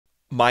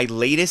My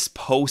latest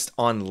post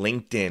on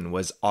LinkedIn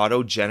was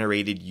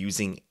auto-generated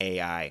using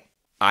AI.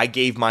 I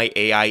gave my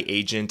AI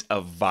agent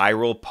a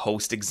viral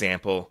post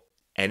example,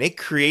 and it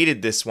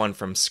created this one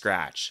from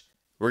scratch.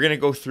 We're going to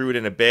go through it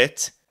in a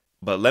bit,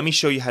 but let me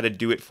show you how to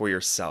do it for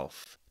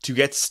yourself. To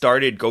get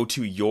started, go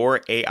to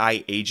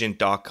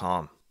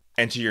youraiagent.com.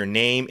 Enter your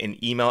name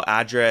and email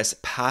address,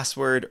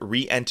 password,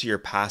 re-enter your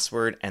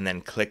password, and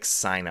then click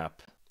sign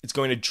up. It's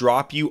going to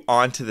drop you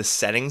onto the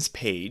settings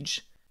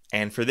page.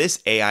 And for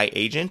this AI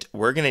agent,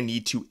 we're going to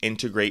need to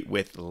integrate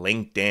with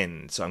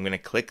LinkedIn. So I'm going to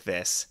click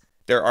this.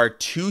 There are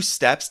 2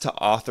 steps to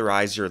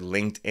authorize your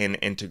LinkedIn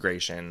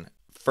integration.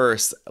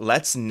 First,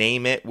 let's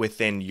name it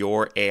within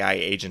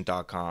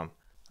youraiagent.com.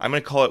 I'm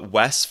going to call it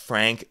Wes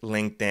Frank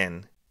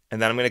LinkedIn.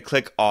 And then I'm going to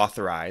click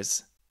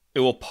authorize.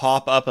 It will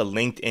pop up a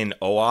LinkedIn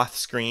OAuth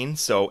screen.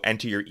 So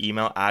enter your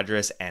email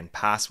address and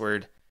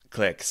password.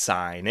 Click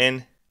sign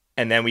in.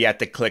 And then we have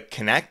to click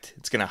connect.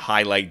 It's going to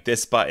highlight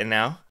this button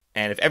now.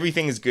 And if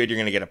everything is good, you're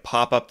going to get a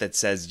pop-up that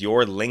says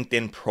your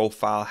LinkedIn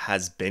profile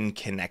has been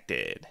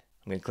connected.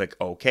 I'm going to click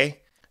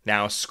OK.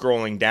 Now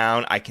scrolling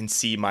down, I can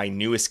see my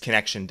newest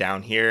connection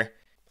down here.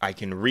 I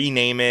can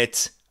rename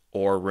it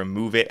or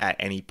remove it at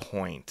any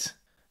point.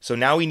 So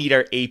now we need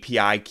our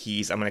API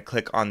keys. I'm going to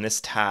click on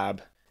this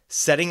tab.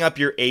 Setting up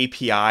your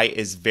API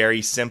is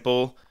very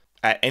simple.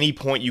 At any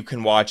point, you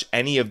can watch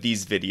any of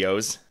these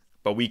videos,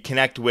 but we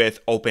connect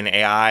with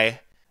OpenAI,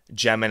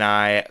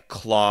 Gemini,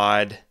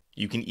 Claude.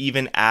 You can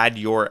even add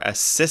your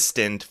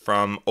assistant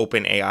from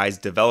OpenAI's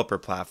developer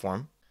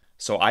platform.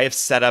 So I have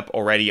set up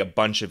already a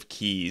bunch of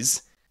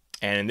keys.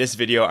 And in this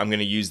video, I'm going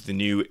to use the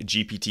new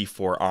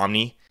GPT-4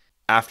 Omni.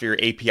 After your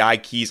API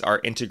keys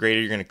are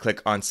integrated, you're going to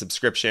click on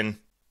subscription.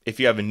 If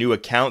you have a new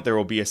account, there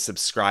will be a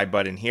subscribe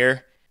button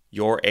here.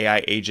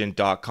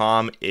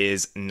 Youraiagent.com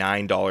is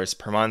 $9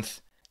 per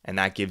month. And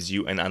that gives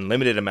you an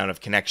unlimited amount of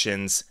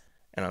connections,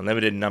 an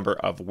unlimited number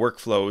of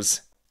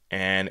workflows,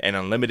 and an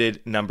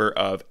unlimited number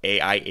of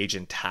AI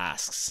agent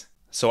tasks.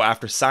 So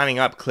after signing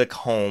up, click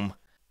home.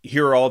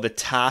 Here are all the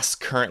tasks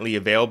currently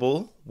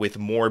available, with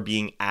more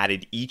being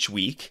added each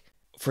week.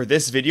 For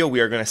this video, we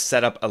are going to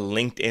set up a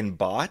LinkedIn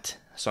bot.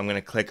 So I'm going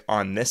to click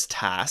on this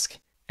task.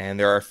 And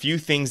there are a few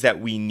things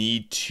that we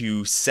need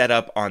to set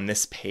up on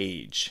this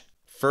page.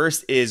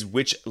 First is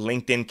which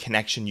LinkedIn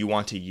connection you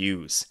want to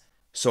use.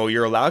 So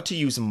you're allowed to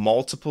use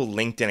multiple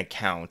LinkedIn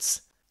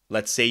accounts.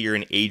 Let's say you're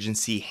an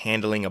agency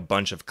handling a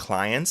bunch of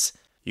clients.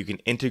 You can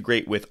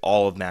integrate with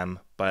all of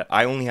them, but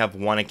I only have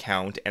one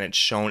account and it's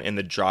shown in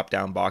the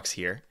drop-down box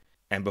here.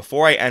 And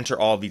before I enter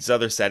all these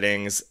other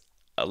settings,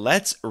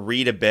 let's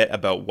read a bit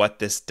about what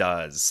this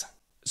does.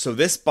 So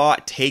this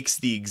bot takes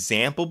the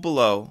example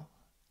below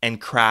and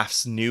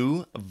crafts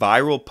new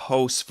viral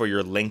posts for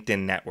your LinkedIn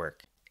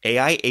network.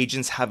 AI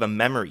agents have a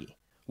memory,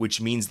 which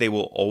means they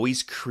will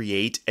always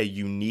create a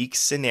unique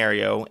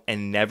scenario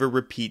and never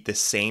repeat the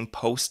same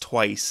post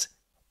twice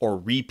or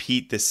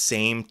repeat the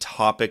same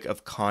topic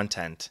of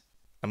content.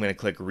 I'm going to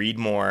click read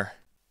more.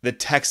 The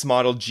text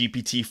model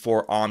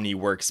GPT-4 Omni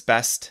works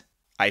best.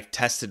 I've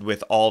tested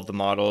with all of the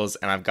models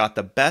and I've got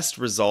the best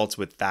results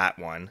with that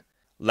one.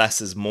 Less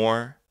is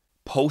more.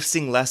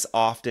 Posting less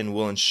often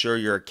will ensure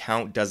your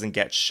account doesn't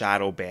get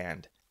shadow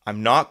banned.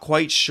 I'm not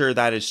quite sure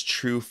that is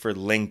true for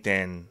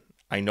LinkedIn.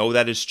 I know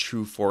that is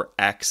true for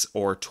X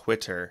or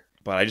Twitter,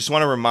 but I just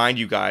want to remind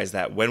you guys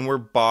that when we're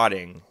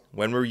botting,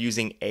 when we're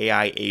using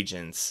AI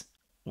agents,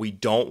 we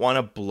don't want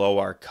to blow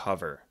our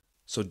cover.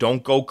 So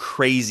don't go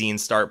crazy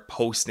and start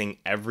posting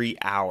every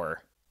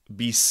hour.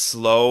 Be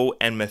slow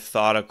and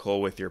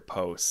methodical with your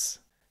posts.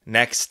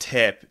 Next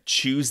tip,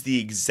 choose the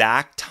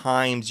exact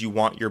times you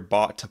want your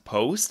bot to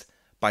post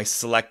by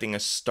selecting a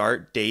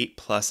start date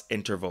plus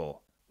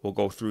interval. We'll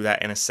go through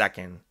that in a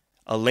second.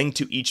 A link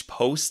to each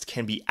post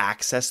can be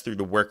accessed through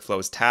the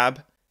Workflows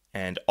tab,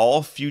 and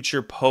all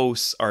future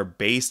posts are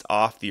based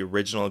off the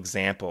original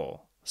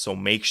example, so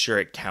make sure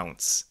it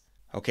counts.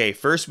 Okay,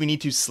 first we need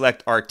to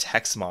select our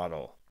text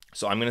model.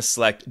 So I'm going to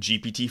select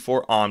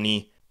GPT-4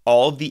 Omni.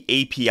 All of the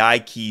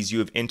API keys you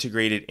have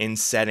integrated in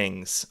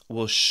settings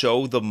will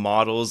show the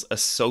models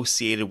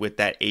associated with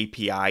that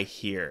API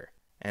here.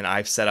 And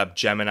I've set up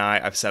Gemini,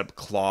 I've set up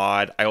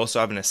Claude, I also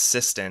have an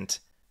assistant,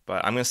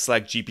 but I'm going to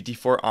select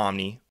GPT-4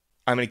 Omni.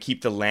 I'm going to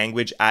keep the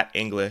language at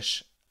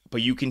English,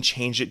 but you can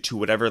change it to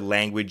whatever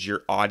language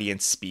your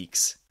audience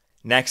speaks.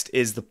 Next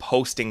is the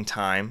posting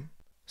time.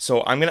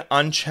 So I'm going to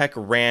uncheck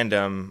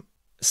random.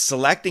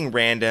 Selecting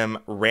random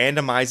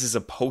randomizes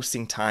a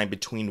posting time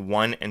between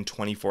 1 and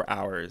 24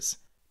 hours.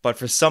 But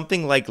for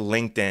something like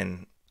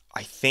LinkedIn,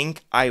 I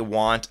think I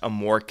want a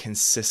more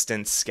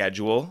consistent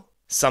schedule,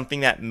 something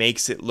that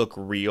makes it look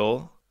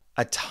real,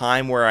 a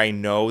time where I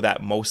know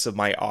that most of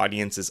my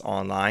audience is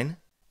online.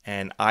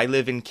 And I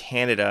live in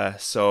Canada,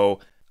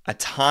 so a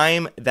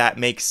time that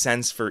makes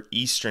sense for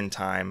Eastern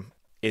time,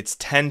 it's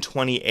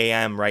 10:20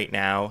 a.m. right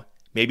now.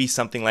 Maybe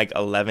something like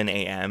 11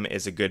 a.m.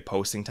 is a good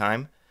posting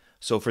time.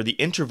 So for the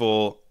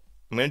interval,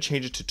 I'm going to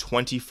change it to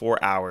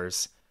 24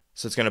 hours.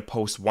 So it's going to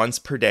post once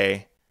per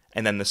day.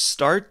 And then the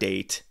start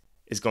date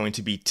is going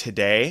to be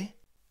today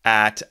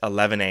at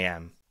 11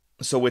 a.m.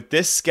 So with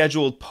this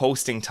scheduled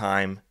posting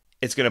time,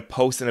 it's going to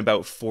post in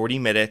about 40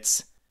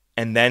 minutes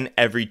and then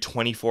every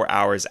 24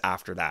 hours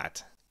after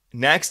that.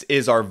 Next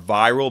is our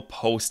viral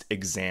post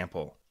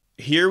example.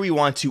 Here we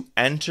want to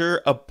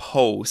enter a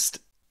post,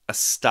 a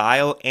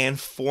style and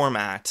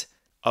format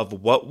of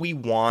what we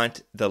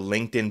want the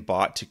LinkedIn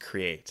bot to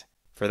create.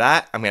 For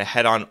that, I'm going to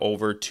head on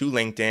over to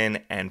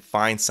LinkedIn and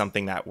find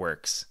something that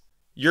works.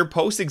 Your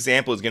post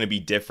example is going to be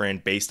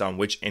different based on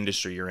which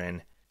industry you're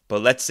in.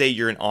 But let's say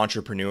you're an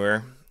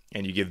entrepreneur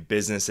and you give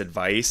business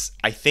advice.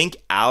 I think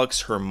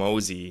Alex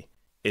Hormozi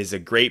is a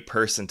great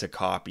person to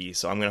copy.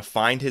 So I'm going to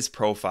find his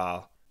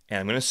profile and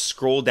I'm going to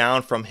scroll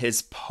down from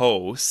his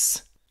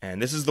posts.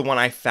 And this is the one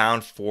I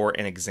found for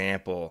an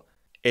example.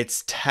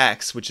 It's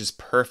text, which is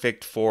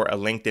perfect for a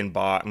LinkedIn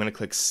bot. I'm going to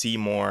click see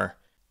more.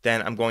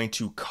 Then I'm going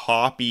to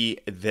copy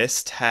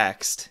this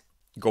text,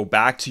 go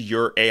back to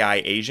your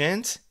AI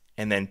agent,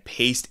 and then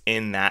paste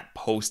in that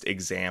post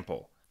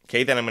example.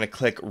 Okay, then I'm going to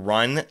click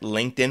run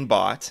LinkedIn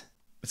bot.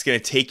 It's going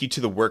to take you to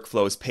the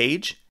workflows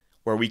page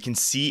where we can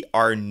see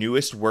our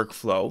newest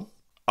workflow,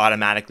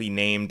 automatically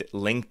named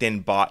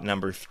LinkedIn bot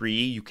number 3.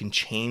 You can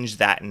change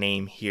that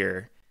name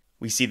here.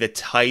 We see the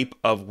type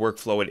of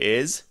workflow it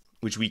is,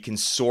 which we can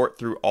sort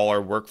through all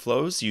our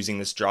workflows using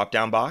this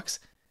drop-down box.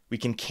 We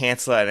can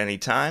cancel at any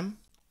time,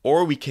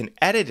 or we can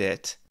edit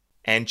it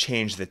and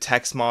change the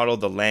text model,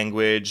 the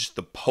language,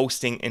 the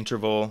posting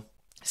interval,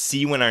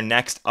 see when our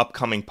next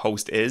upcoming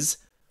post is.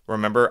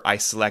 Remember, I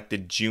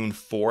selected June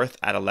 4th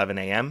at 11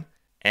 a.m.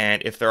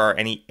 and if there are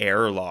any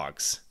error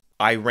logs.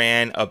 I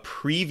ran a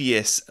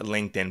previous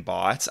LinkedIn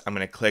bot. I'm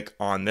going to click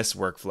on this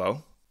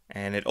workflow.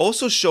 And it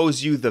also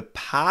shows you the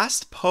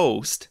past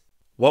post,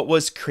 what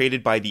was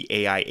created by the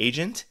AI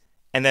agent,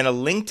 and then a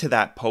link to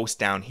that post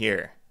down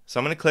here. So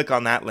I'm going to click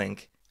on that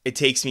link. It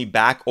takes me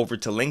back over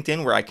to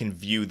LinkedIn where I can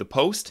view the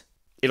post.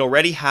 It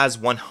already has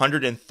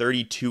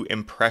 132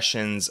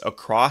 impressions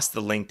across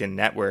the LinkedIn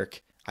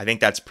network. I think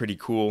that's pretty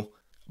cool.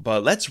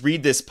 But let's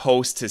read this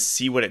post to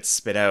see what it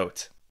spit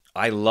out.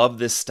 I love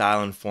this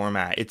style and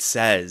format. It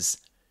says,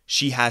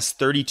 she has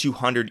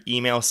 3,200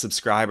 email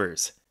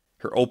subscribers.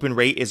 Her open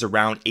rate is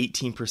around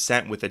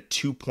 18% with a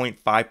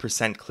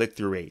 2.5%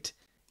 click-through rate.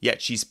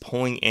 Yet she's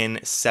pulling in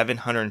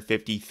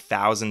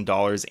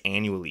 $750,000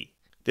 annually.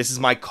 This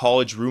is my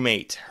college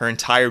roommate. Her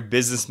entire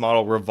business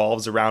model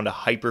revolves around a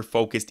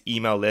hyper-focused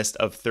email list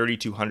of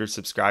 3,200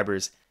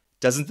 subscribers.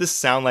 Doesn't this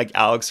sound like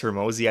Alex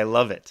Hormozi? I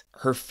love it.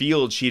 Her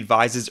field, she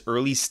advises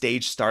early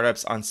stage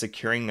startups on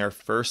securing their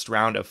first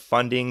round of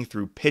funding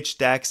through pitch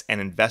decks and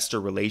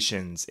investor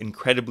relations.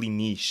 Incredibly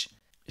niche.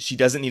 She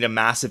doesn't need a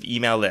massive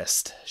email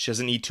list. She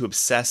doesn't need to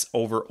obsess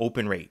over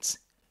open rates.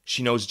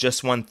 She knows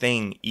just one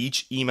thing.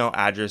 Each email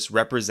address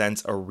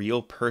represents a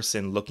real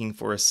person looking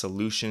for a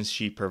solution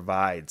she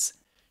provides.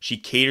 She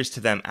caters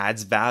to them,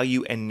 adds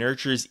value, and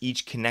nurtures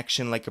each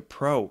connection like a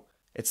pro.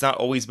 It's not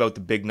always about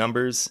the big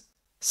numbers.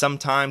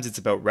 Sometimes it's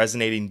about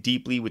resonating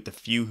deeply with the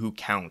few who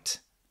count.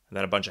 And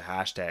then a bunch of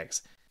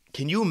hashtags.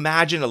 Can you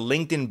imagine a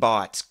LinkedIn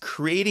bot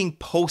creating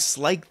posts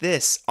like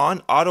this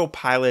on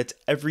autopilot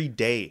every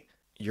day?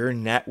 Your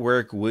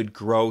network would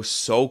grow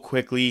so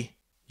quickly.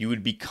 You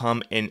would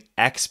become an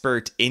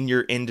expert in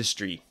your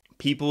industry.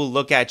 People will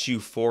look at you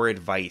for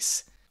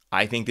advice.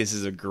 I think this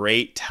is a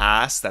great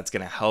task that's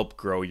going to help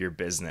grow your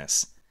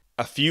business.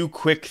 A few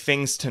quick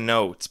things to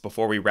note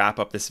before we wrap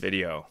up this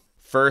video.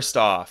 First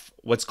off,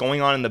 what's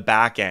going on in the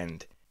back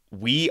end?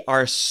 We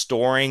are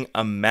storing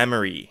a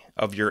memory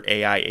of your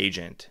AI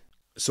agent.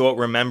 So it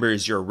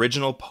remembers your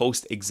original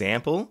post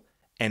example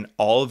and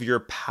all of your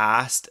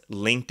past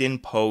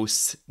LinkedIn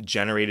posts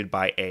generated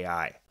by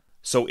AI.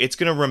 So it's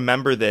going to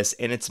remember this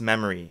in its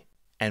memory,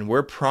 and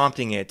we're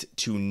prompting it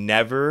to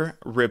never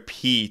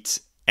repeat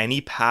any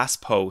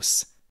past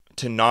posts,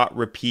 to not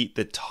repeat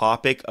the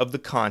topic of the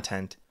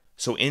content.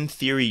 So in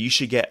theory, you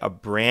should get a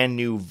brand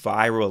new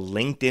viral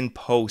LinkedIn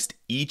post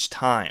each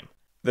time.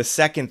 The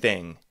second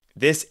thing,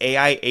 this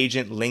AI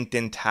agent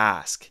LinkedIn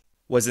task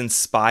was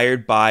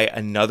inspired by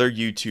another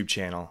YouTube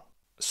channel.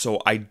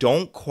 So I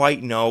don't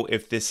quite know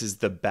if this is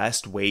the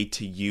best way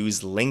to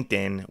use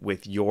LinkedIn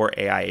with your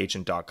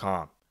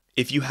AIagent.com.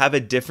 If you have a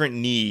different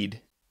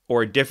need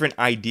or a different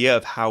idea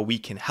of how we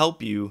can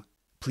help you,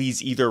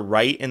 please either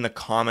write in the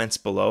comments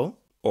below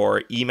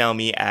or email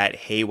me at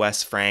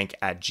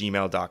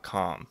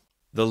heywesfrank@gmail.com.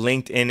 The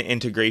LinkedIn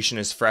integration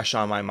is fresh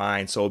on my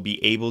mind, so I'll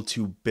be able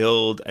to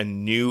build a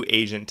new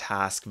agent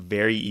task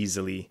very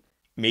easily.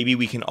 Maybe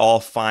we can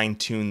all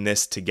fine-tune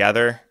this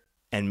together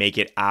and make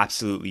it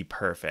absolutely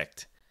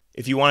perfect.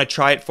 If you want to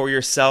try it for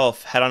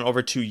yourself, head on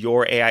over to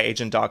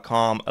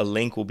youraiagent.com. A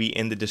link will be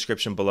in the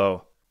description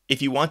below.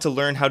 If you want to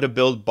learn how to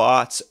build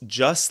bots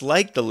just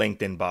like the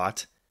LinkedIn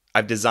bot,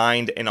 I've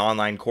designed an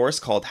online course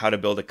called How to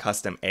Build a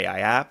Custom AI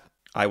App.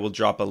 I will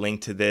drop a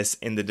link to this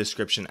in the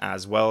description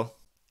as well.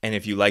 And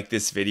if you like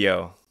this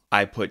video,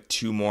 I put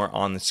 2 more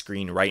on the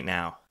screen right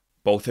now.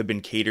 Both have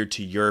been catered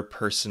to your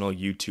personal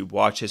YouTube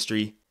watch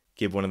history.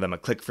 Give one of them a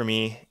click for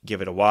me,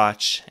 give it a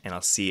watch, and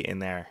I'll see you in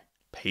there.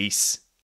 Peace.